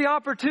given us the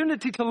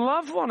opportunity to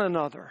love one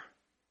another.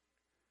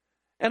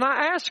 And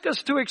I ask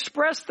us to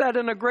express that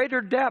in a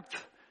greater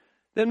depth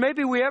than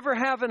maybe we ever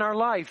have in our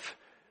life.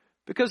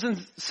 Because in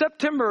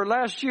September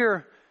last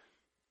year,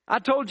 I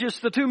told you it's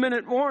the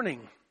 2-minute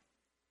warning.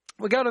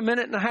 We got a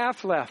minute and a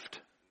half left.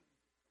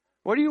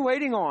 What are you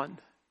waiting on?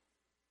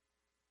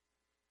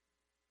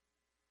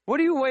 What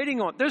are you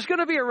waiting on? There's going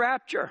to be a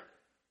rapture.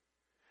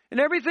 And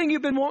everything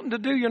you've been wanting to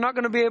do, you're not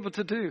going to be able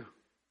to do.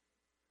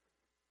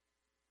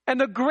 And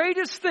the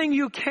greatest thing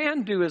you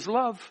can do is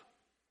love.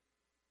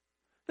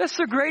 That's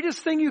the greatest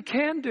thing you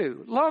can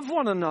do. Love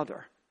one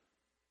another.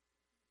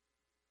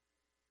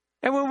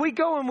 And when we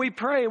go and we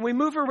pray and we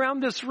move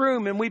around this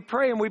room and we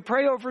pray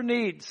over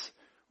needs,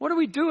 what are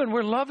we doing?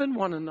 We're loving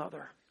one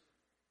another.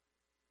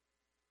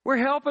 We're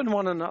helping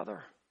one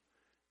another.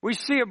 We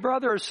see a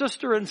brother or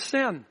sister in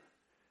sin.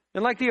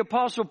 And like the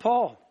Apostle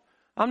Paul,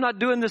 I'm not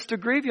doing this to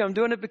grieve you. I'm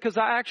doing it because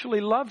I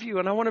actually love you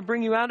and I want to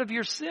bring you out of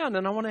your sin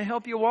and I want to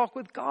help you walk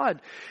with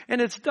God.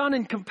 And it's done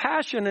in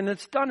compassion and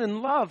it's done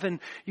in love. And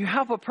you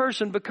help a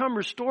person become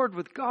restored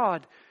with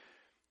God.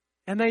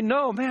 And they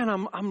know, man,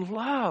 I'm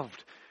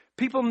loved.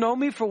 People know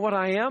me for what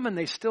I am and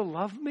they still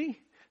love me.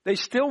 They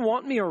still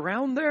want me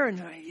around there.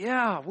 And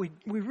yeah, we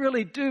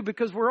really do,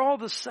 because we're all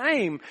the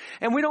same.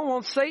 And we don't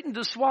want Satan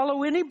to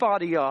swallow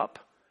anybody up.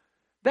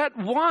 That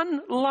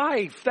one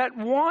life, that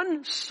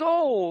one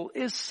soul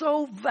is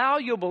so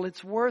valuable.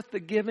 It's worth the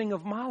giving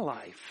of my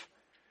life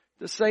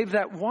to save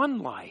that one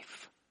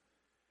life.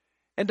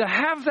 And to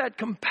have that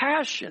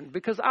compassion,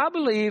 because I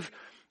believe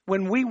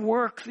when we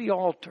work the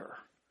altar,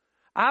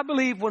 I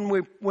believe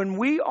when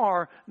we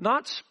are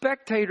not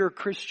spectator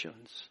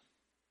Christians,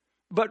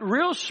 but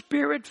real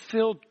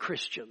Spirit-filled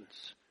Christians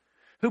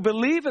who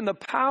believe in the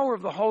power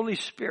of the Holy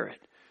Spirit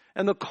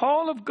and the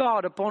call of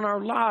God upon our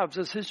lives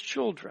as His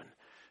children,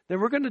 then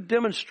we're going to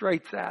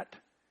demonstrate that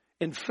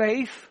in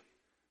faith,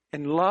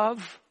 in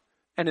love,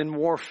 and in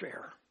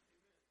warfare.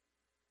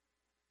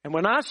 And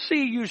when I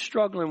see you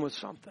struggling with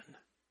something,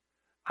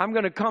 I'm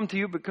going to come to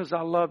you because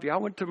I love you. I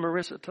went to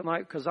Marissa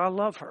tonight because I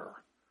love her.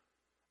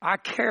 I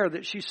care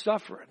that she's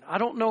suffering. I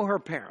don't know her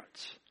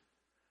parents,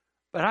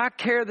 but I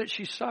care that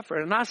she's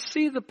suffering. And I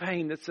see the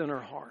pain that's in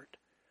her heart.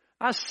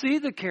 I see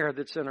the care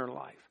that's in her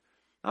life.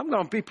 I'm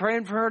going to be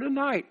praying for her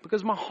tonight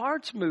because my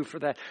heart's moved for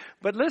that.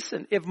 But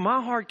listen, if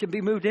my heart can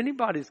be moved,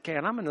 anybody's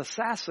can. I'm an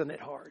assassin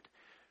at heart.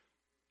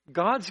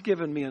 God's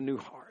given me a new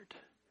heart.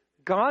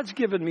 God's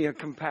given me a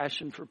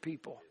compassion for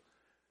people.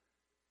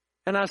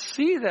 And I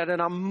see that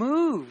and I'm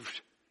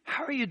moved.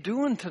 How are you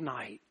doing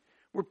tonight?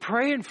 We're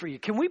praying for you.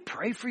 Can we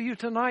pray for you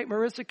tonight,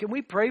 Marissa? Can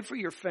we pray for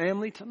your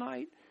family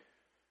tonight?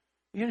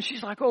 You know,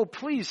 she's like, oh,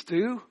 please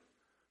do.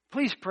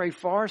 Please pray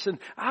for us. And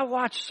I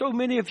watched so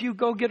many of you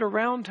go get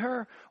around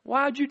her.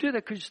 Why'd you do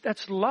that? Because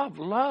that's love.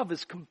 Love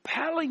is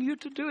compelling you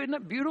to do it. Isn't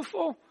that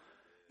beautiful?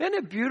 Isn't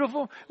it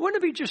beautiful?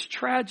 Wouldn't it be just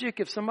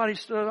tragic if somebody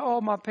said,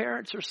 oh, my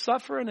parents are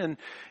suffering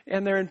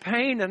and they're in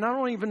pain and I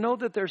don't even know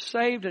that they're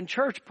saved. And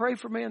church, pray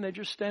for me. And they're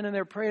just standing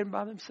there praying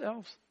by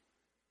themselves.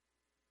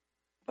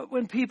 But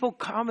when people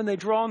come and they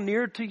draw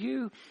near to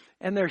you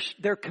and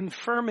they're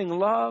confirming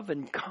love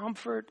and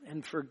comfort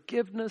and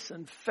forgiveness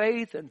and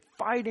faith and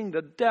fighting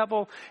the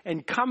devil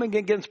and coming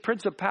against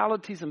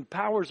principalities and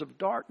powers of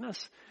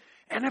darkness.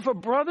 And if a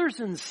brother's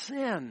in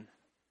sin,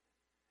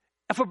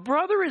 if a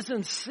brother is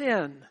in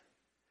sin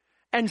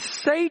and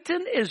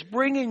Satan is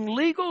bringing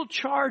legal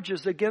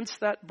charges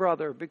against that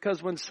brother,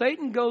 because when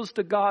Satan goes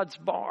to God's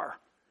bar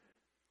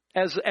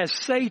as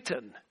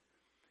Satan,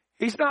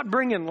 he's not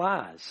bringing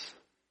lies.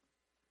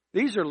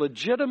 These are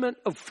legitimate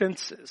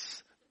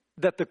offenses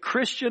that the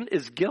Christian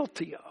is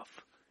guilty of.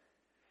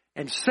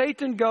 And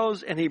Satan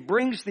goes and he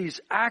brings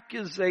these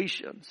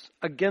accusations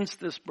against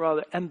this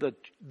brother, and the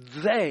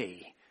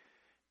they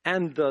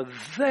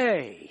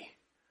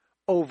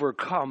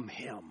overcome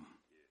him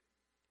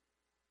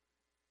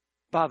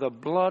by the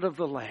blood of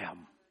the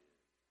Lamb,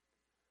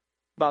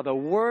 by the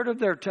word of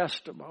their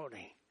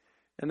testimony,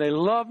 and they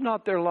love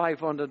not their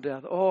life unto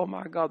death. Oh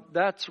my God,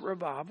 that's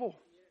revival.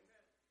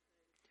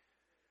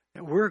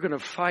 And we're going to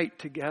fight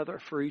together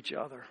for each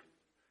other.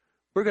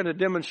 We're going to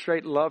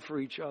demonstrate love for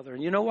each other.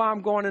 And you know why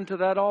I'm going into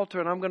that altar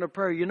and I'm going to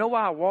pray? You know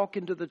why I walk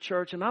into the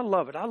church? And I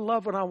love it. I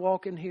love when I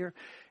walk in here.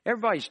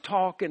 Everybody's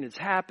talking. It's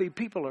happy.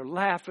 People are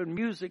laughing.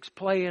 Music's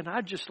playing.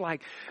 I just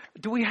like,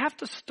 do we have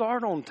to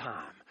start on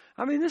time?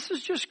 I mean, this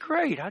is just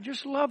great. I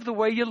just love the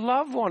way you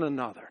love one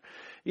another.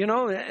 You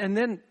know, and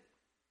then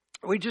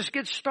we just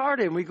get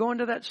started and we go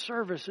into that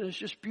service and it's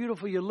just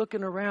beautiful. You're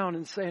looking around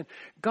and saying,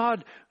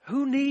 God,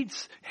 who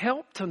needs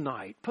help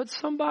tonight? Put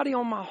somebody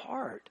on my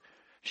heart.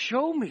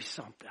 Show me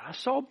something. I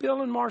saw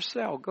Bill and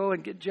Marcel go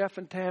and get Jeff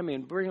and Tammy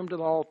and bring them to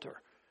the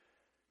altar.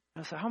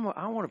 I said,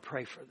 I want to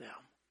pray for them.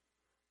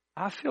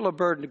 I feel a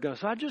burden to go.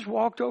 So I just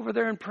walked over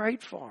there and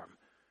prayed for them.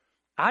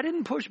 I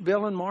didn't push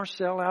Bill and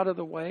Marcel out of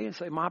the way and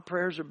say, my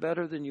prayers are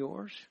better than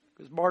yours,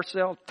 because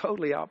Marcel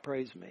totally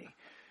outprays me.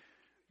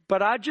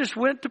 But I just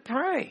went to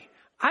pray.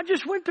 I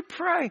just went to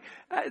pray.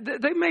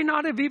 They may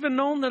not have even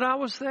known that I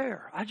was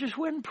there. I just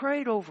went and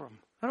prayed over them.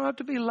 I don't have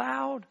to be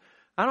loud.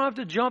 I don't have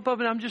to jump up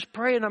and I'm just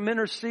praying. I'm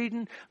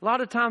interceding. A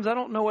lot of times I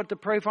don't know what to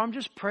pray for. I'm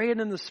just praying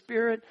in the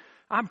Spirit.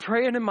 I'm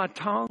praying in my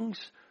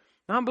tongues.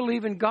 I'm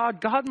believing God.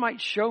 God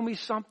might show me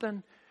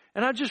something.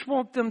 And I just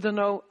want them to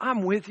know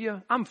I'm with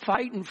you. I'm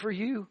fighting for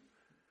you.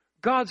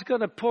 God's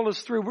going to pull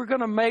us through. We're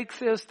going to make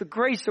this. The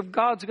grace of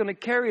God's going to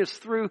carry us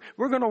through.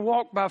 We're going to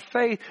walk by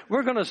faith.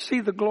 We're going to see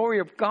the glory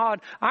of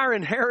God. Our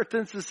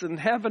inheritance is in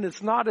heaven.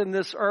 It's not in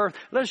this earth.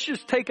 Let's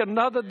just take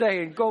another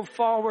day and go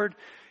forward.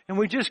 And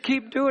we just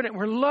keep doing it.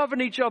 We're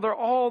loving each other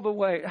all the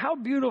way. How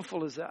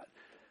beautiful is that?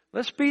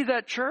 Let's be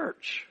that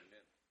church.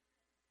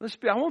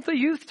 I want the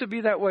youth to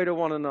be that way to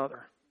one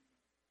another.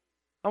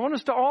 I want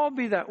us to all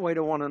be that way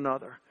to one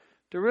another.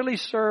 To really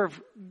serve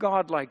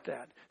God like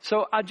that.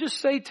 So I just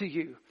say to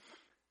you,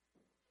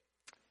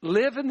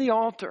 live in the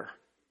altar.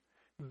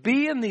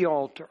 Be in the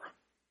altar.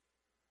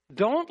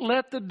 Don't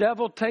let the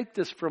devil take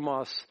this from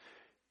us.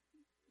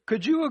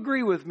 Could you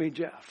agree with me,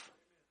 Jeff?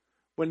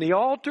 When the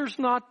altar's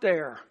not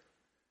there,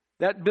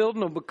 that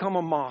building will become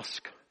a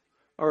mosque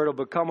or it'll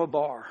become a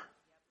bar.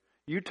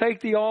 You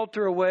take the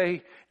altar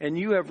away and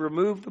you have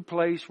removed the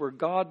place where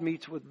God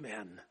meets with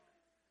men.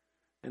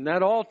 And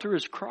that altar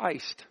is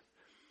Christ.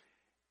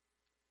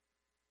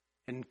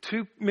 And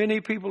too many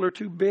people are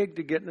too big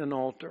to get in an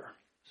altar.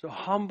 So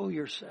humble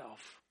yourself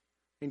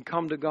and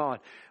come to God.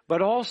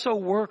 But also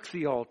work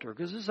the altar,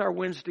 because this is our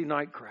Wednesday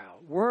night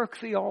crowd. Work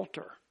the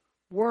altar.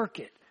 Work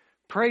it.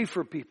 Pray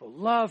for people.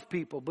 Love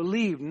people.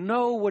 Believe.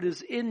 Know what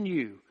is in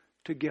you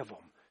to give them.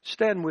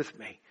 Stand with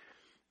me.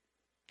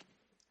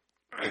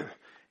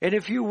 And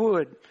if you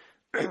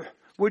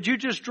would you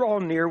just draw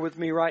near with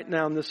me right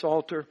now on this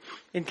altar?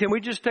 And can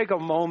we just take a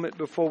moment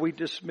before we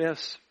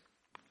dismiss?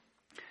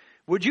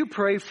 Would you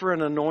pray for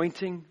an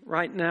anointing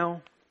right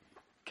now?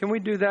 Can we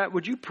do that?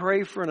 Would you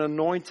pray for an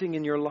anointing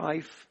in your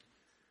life?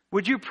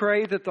 Would you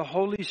pray that the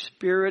Holy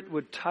Spirit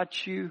would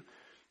touch you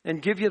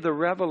and give you the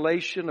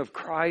revelation of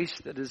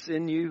Christ that is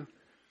in you,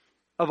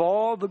 of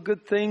all the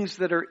good things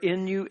that are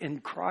in you in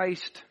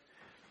Christ?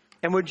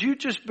 And would you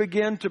just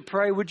begin to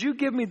pray? Would you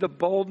give me the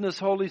boldness,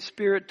 Holy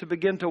Spirit, to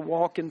begin to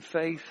walk in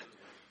faith?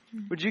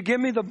 Would you give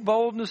me the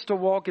boldness to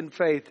walk in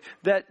faith,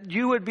 that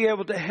you would be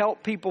able to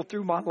help people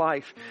through my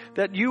life,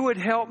 that you would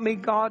help me,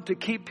 God, to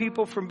keep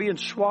people from being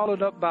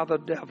swallowed up by the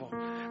devil.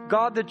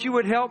 God, that you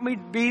would help me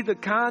be the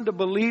kind of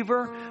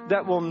believer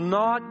that will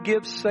not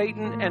give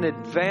Satan an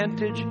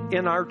advantage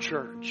in our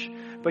church.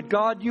 But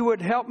God, you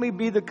would help me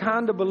be the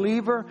kind of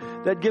believer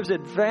that gives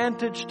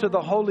advantage to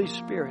the Holy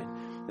Spirit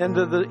and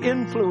to the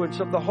influence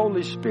of the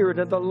Holy Spirit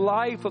and the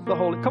life of the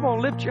Holy. Come on,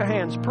 lift your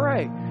hands,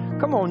 pray.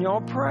 Come on, y'all,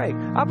 pray.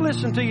 I've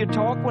listened to you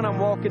talk when I'm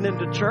walking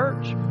into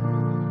church.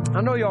 I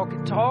know y'all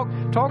can talk.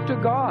 Talk to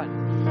God.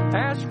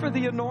 Ask for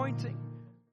the anointing.